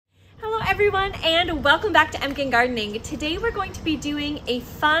everyone, and welcome back to Emkin Gardening. Today we're going to be doing a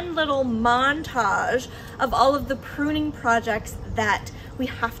fun little montage of all of the pruning projects that we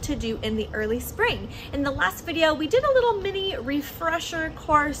have to do in the early spring. In the last video, we did a little mini refresher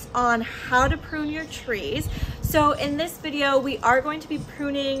course on how to prune your trees. So in this video, we are going to be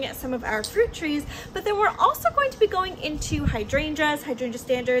pruning some of our fruit trees, but then we're also going to be going into hydrangeas, Hydrangea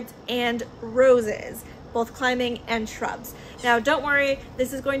Standards, and roses, both climbing and shrubs. Now, don't worry,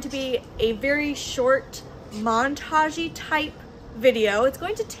 this is going to be a very short montage-y type video. It's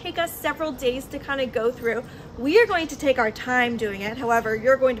going to take us several days to kind of go through. We are going to take our time doing it. However,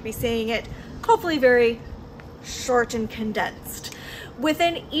 you're going to be seeing it hopefully very short and condensed.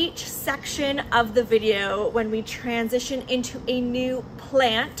 Within each section of the video, when we transition into a new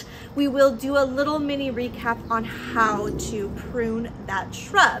plant, we will do a little mini recap on how to prune that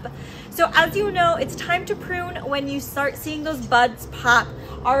shrub. So as you know, it's time to prune when you start seeing those buds pop.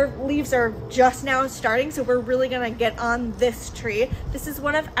 Our leaves are just now starting, so we're really gonna get on this tree. This is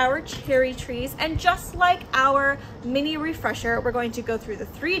one of our cherry trees, and just like our mini refresher, we're going to go through the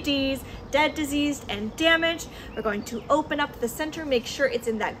 3 Ds, dead, diseased, and damaged. We're going to open up the center, make sure it's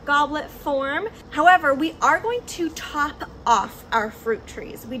in that goblet form. However, we are going to top off our fruit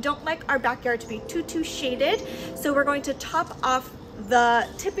trees. We don't like our backyard to be too shaded, so we're going to top off the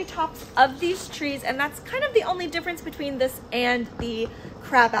tippy tops of these trees, and that's kind of the only difference between this and the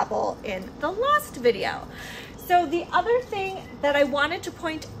crabapple in the last video. So the other thing that I wanted to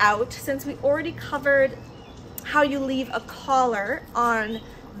point out, since we already covered how you leave a collar on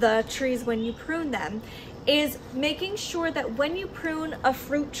the trees when you prune them, is making sure that when you prune a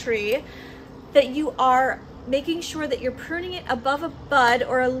fruit tree, that you are making sure that you're pruning it above a bud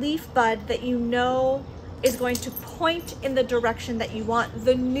or a leaf bud that you know is going to point in the direction that you want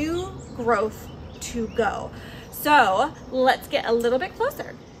the new growth to go. So let's get a little bit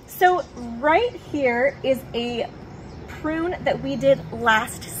closer. So right here is a prune that we did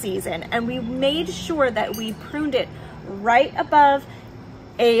last season, and we made sure that we pruned it right above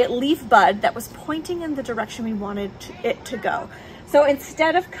a leaf bud that was pointing in the direction we wanted it to go. So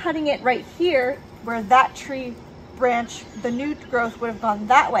instead of cutting it right here where that tree branch, the new growth would have gone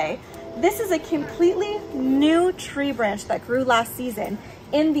that way, this is a completely new tree branch that grew last season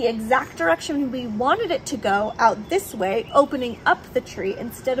in the exact direction we wanted it to go, out this way, opening up the tree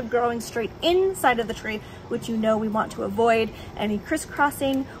instead of growing straight inside of the tree, which you know we want to avoid any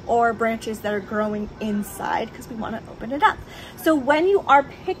crisscrossing or branches that are growing inside because we want to open it up. So when you are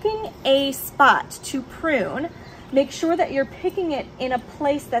picking a spot to prune, make sure that you're picking it in a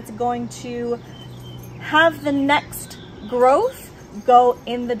place that's going to have the next growth go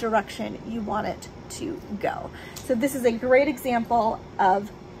in the direction you want it to go. So this is a great example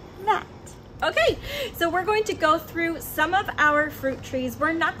of that. Okay, so we're going to go through some of our fruit trees.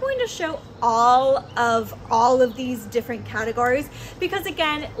 We're not going to show all of these different categories because,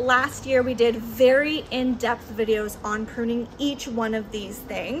 again, last year we did very in-depth videos on pruning each one of these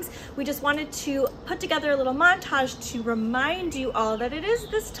things. We just wanted to put together a little montage to remind you all that it is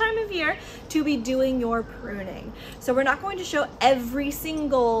this time of year to be doing your pruning. So we're not going to show every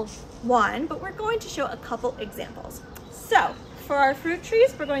single one, but we're going to show a couple examples. So for our fruit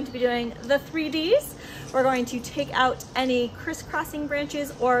trees, we're going to be doing the 3 Ds. We're going to take out any crisscrossing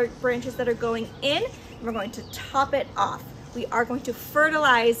branches or branches that are going in, and we're going to top it off. We are going to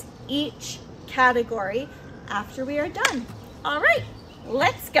fertilize each category after we are done. All right,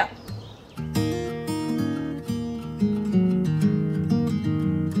 let's go.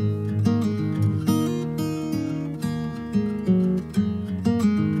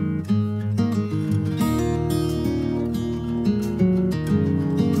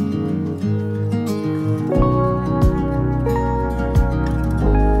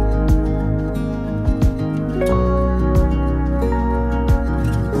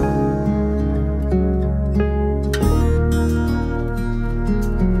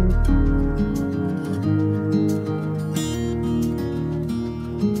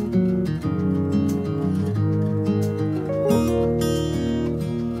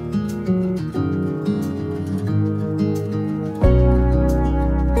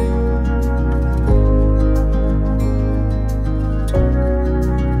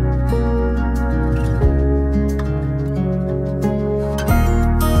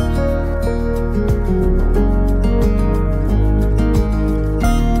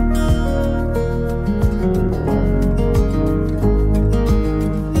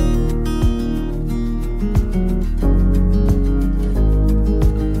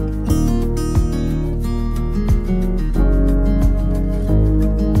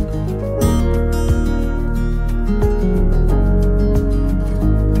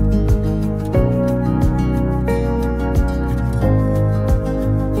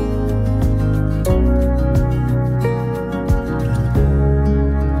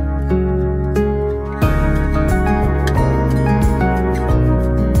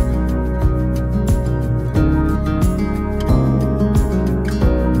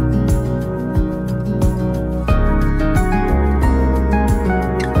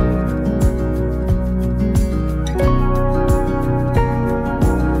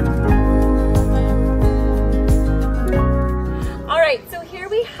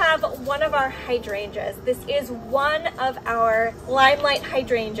 one of our hydrangeas. This is one of our limelight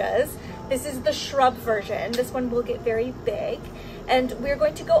hydrangeas. This is the shrub version. This one will get very big. And we're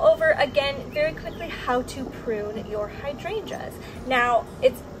going to go over again very quickly how to prune your hydrangeas. Now,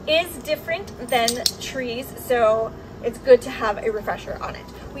 it is different than trees, so it's good to have a refresher on it.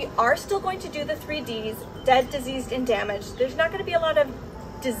 We are still going to do the 3 Ds, dead, diseased, and damaged. There's not going to be a lot of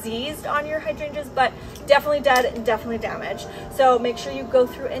diseased on your hydrangeas, but definitely dead and definitely damaged. So make sure you go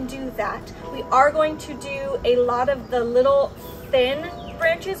through and do that. We are going to do a lot of the little thin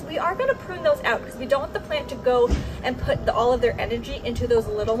branches. We are going to prune those out because we don't want the plant to go and put all of their energy into those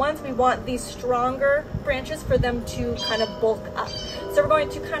little ones. We want these stronger branches for them to kind of bulk up. So we're going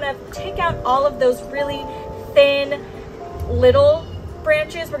to kind of take out all of those really thin little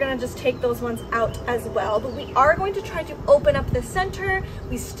branches. We're going to just take those ones out as well, but we are going to try to open up the center.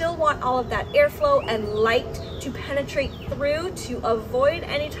 We still want all of that airflow and light to penetrate through to avoid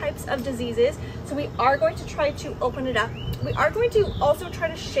any types of diseases. So we are going to try to open it up. We are going to also try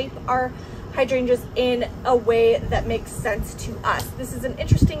to shape our hydrangeas in a way that makes sense to us. This is an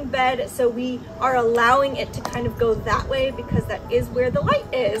interesting bed, so we are allowing it to kind of go that way because that is where the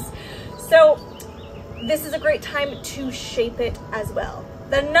light is. So this is a great time to shape it as well.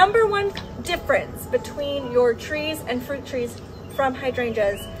 The number one difference between your trees and fruit trees from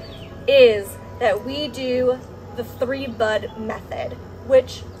hydrangeas is that we do the 3-bud method,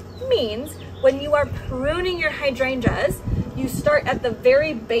 which means when you are pruning your hydrangeas, you start at the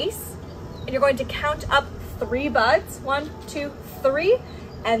very base and you're going to count up 3 buds, 1, 2, 3,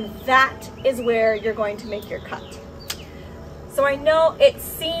 and that is where you're going to make your cut. So I know it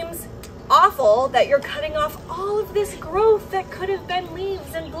seems awful that you're cutting off all of this growth that could have been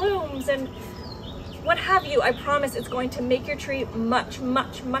leaves and blooms and what have you. I promise it's going to make your tree much,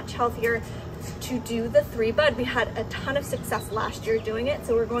 much, much healthier to do the 3-bud. We had a ton of success last year doing it,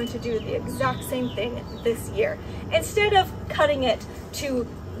 so we're going to do the exact same thing this year. Instead of cutting it to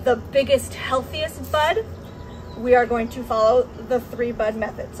the biggest, healthiest bud, we are going to follow the 3-bud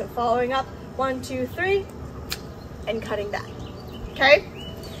method. So following up 1, 2, 3 and cutting that. Okay?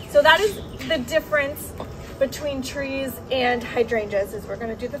 So that is the difference between trees and hydrangeas, is we're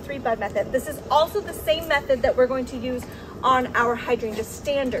going to do the 3-bud method. This is also the same method that we're going to use on our Hydrangea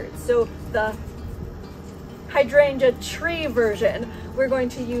Standards. So the hydrangea tree version, we're going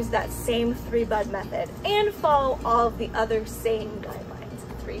to use that same 3-bud method and follow all of the other same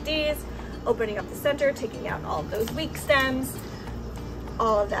guidelines. 3 Ds, opening up the center, taking out all of those weak stems,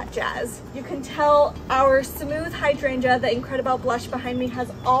 all of that jazz. You can tell our smooth hydrangea, the Incredible Blush behind me,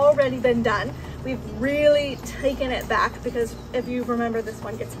 has already been done. We've really taken it back because if you remember, this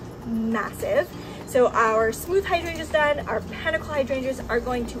one gets massive. So our smooth hydrangea is done. Our panicle hydrangeas are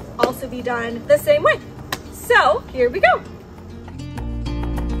going to also be done the same way. So here we go.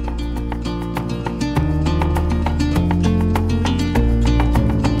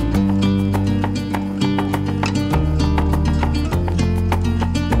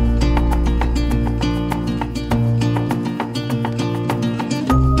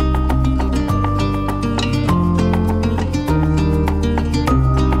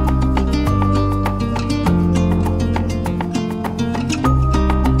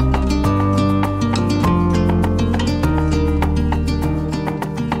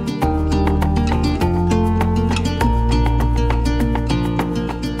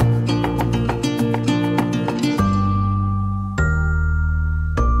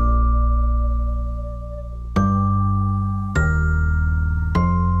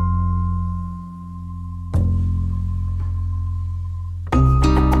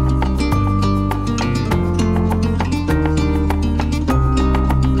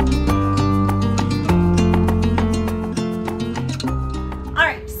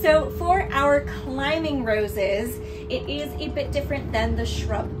 Roses, it is a bit different than the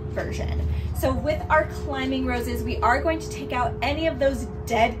shrub version. So with our climbing roses, we are going to take out any of those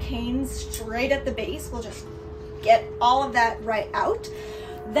dead canes straight at the base. We'll just get all of that right out.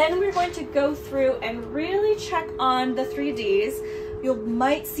 Then we're going to go through and really check on the 3 Ds. You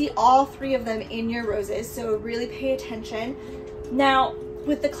might see all 3 of them in your roses, so really pay attention. Now,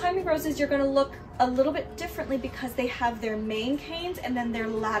 with the climbing roses, you're going to look a little bit differently because they have their main canes and then their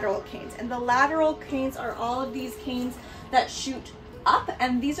lateral canes. And the lateral canes are all of these canes that shoot up,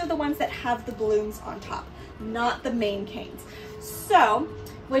 and these are the ones that have the blooms on top, not the main canes. So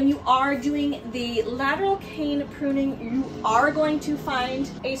when you are doing the lateral cane pruning, you are going to find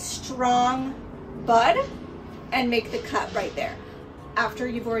a strong bud and make the cut right there. After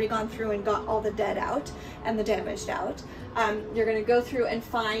you've already gone through and got all the dead out and the damaged out, you're going to go through and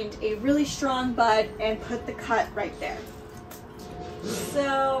find a really strong bud and put the cut right there.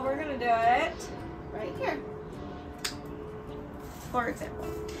 So we're gonna do it right here, for example.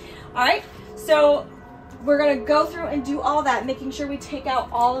 All right, so we're gonna go through and do all that, making sure we take out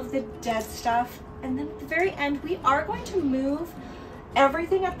all of the dead stuff. And then at the very end, we are going to move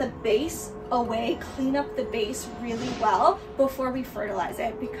everything at the base away, clean up the base really well before we fertilize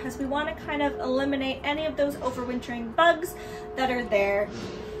it, because we want to kind of eliminate any of those overwintering bugs that are there.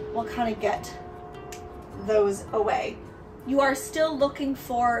 We'll kind of get those away. You are still looking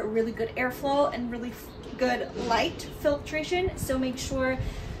for really good airflow and really good light filtration, so make sure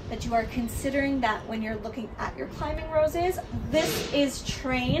that you are considering that when you're looking at your climbing roses. This is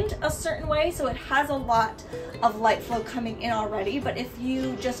trained a certain way, so it has a lot of light flow coming in already, but if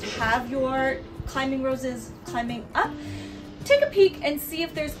you just have your climbing roses climbing up, take a peek and see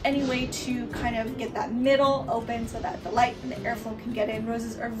if there's any way to kind of get that middle open so that the light and the airflow can get in.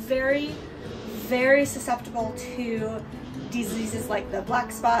 Roses are very, very susceptible to diseases like the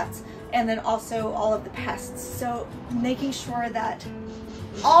black spots and then also all of the pests. So making sure that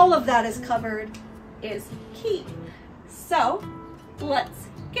all of that is covered is key. So let's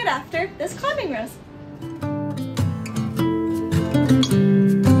get after this climbing rose.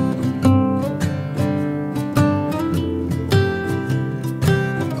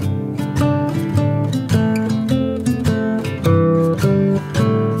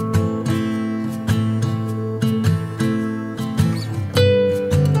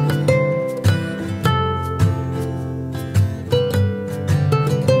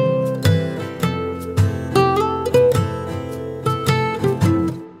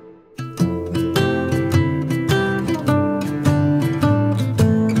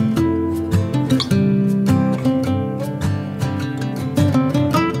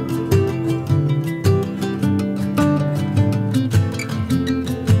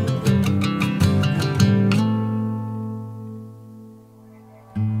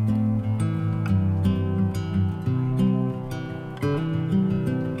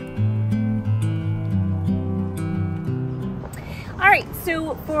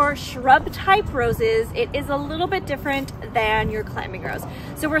 So for shrub type roses, it is a little bit different than your climbing rose.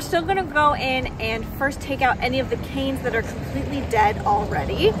 So we're still gonna go in and first take out any of the canes that are completely dead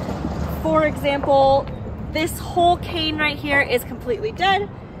already. For example, this whole cane right here is completely dead.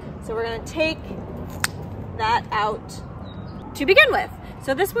 So we're gonna take that out to begin with.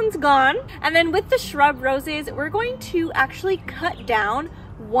 So this one's gone. And then with the shrub roses, we're going to actually cut down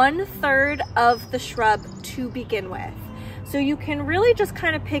 1/3 of the shrub to begin with. So you can really just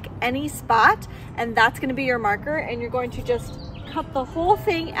kind of pick any spot and that's going to be your marker, and you're going to just cut the whole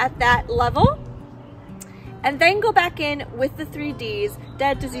thing at that level and then go back in with the 3Ds,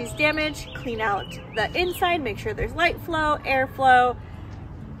 dead, disease, damage, clean out the inside, make sure there's light flow, air flow,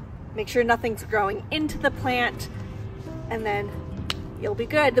 make sure nothing's growing into the plant, and then you'll be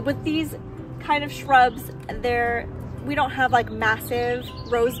good. With these kind of shrubs, we don't have like massive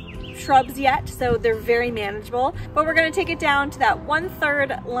rose shrubs yet, so they're very manageable, but we're going to take it down to that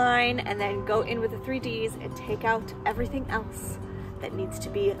 1/3 line and then go in with the 3Ds and take out everything else that needs to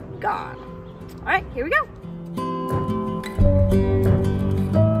be gone. All right, here we go.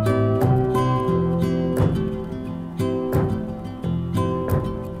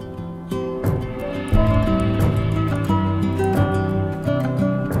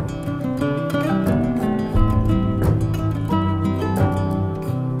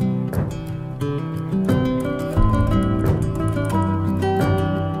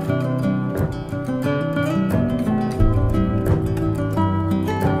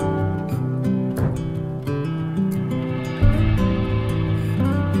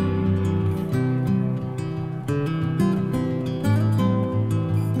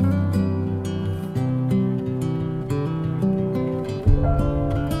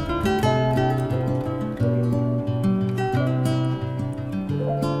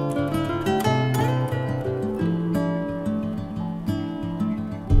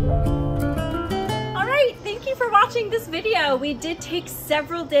 This video. We did take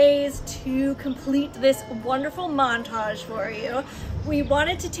several days to complete this wonderful montage for you. We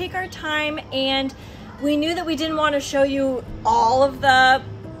wanted to take our time, and we knew that we didn't want to show you all of the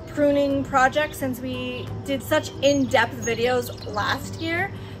pruning projects since we did such in-depth videos last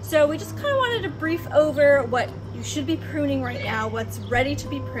year. So we just kind of wanted to brief over what you should be pruning right now, what's ready to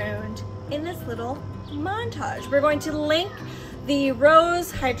be pruned in this little montage. We're going to link the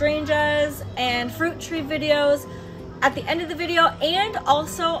rose, hydrangeas, and fruit tree videos at the end of the video, and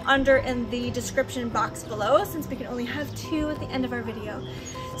also under in the description box below, since we can only have 2 at the end of our video.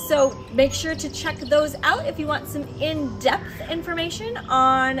 So make sure to check those out if you want some in-depth information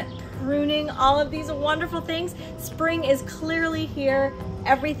on pruning all of these wonderful things. Spring is clearly here.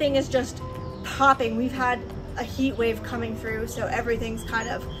 Everything is just popping. We've had a heat wave coming through, so everything's kind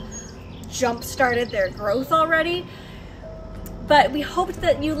of jump-started their growth already. But we hoped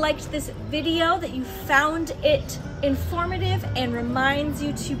that you liked this video, that you found it informative and reminds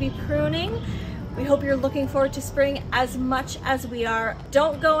you to be pruning. We hope you're looking forward to spring as much as we are.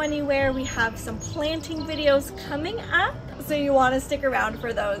 Don't go anywhere. We have some planting videos coming up, so you want to stick around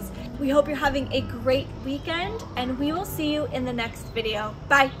for those. We hope you're having a great weekend, and we will see you in the next video.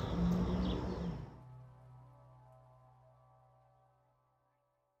 Bye.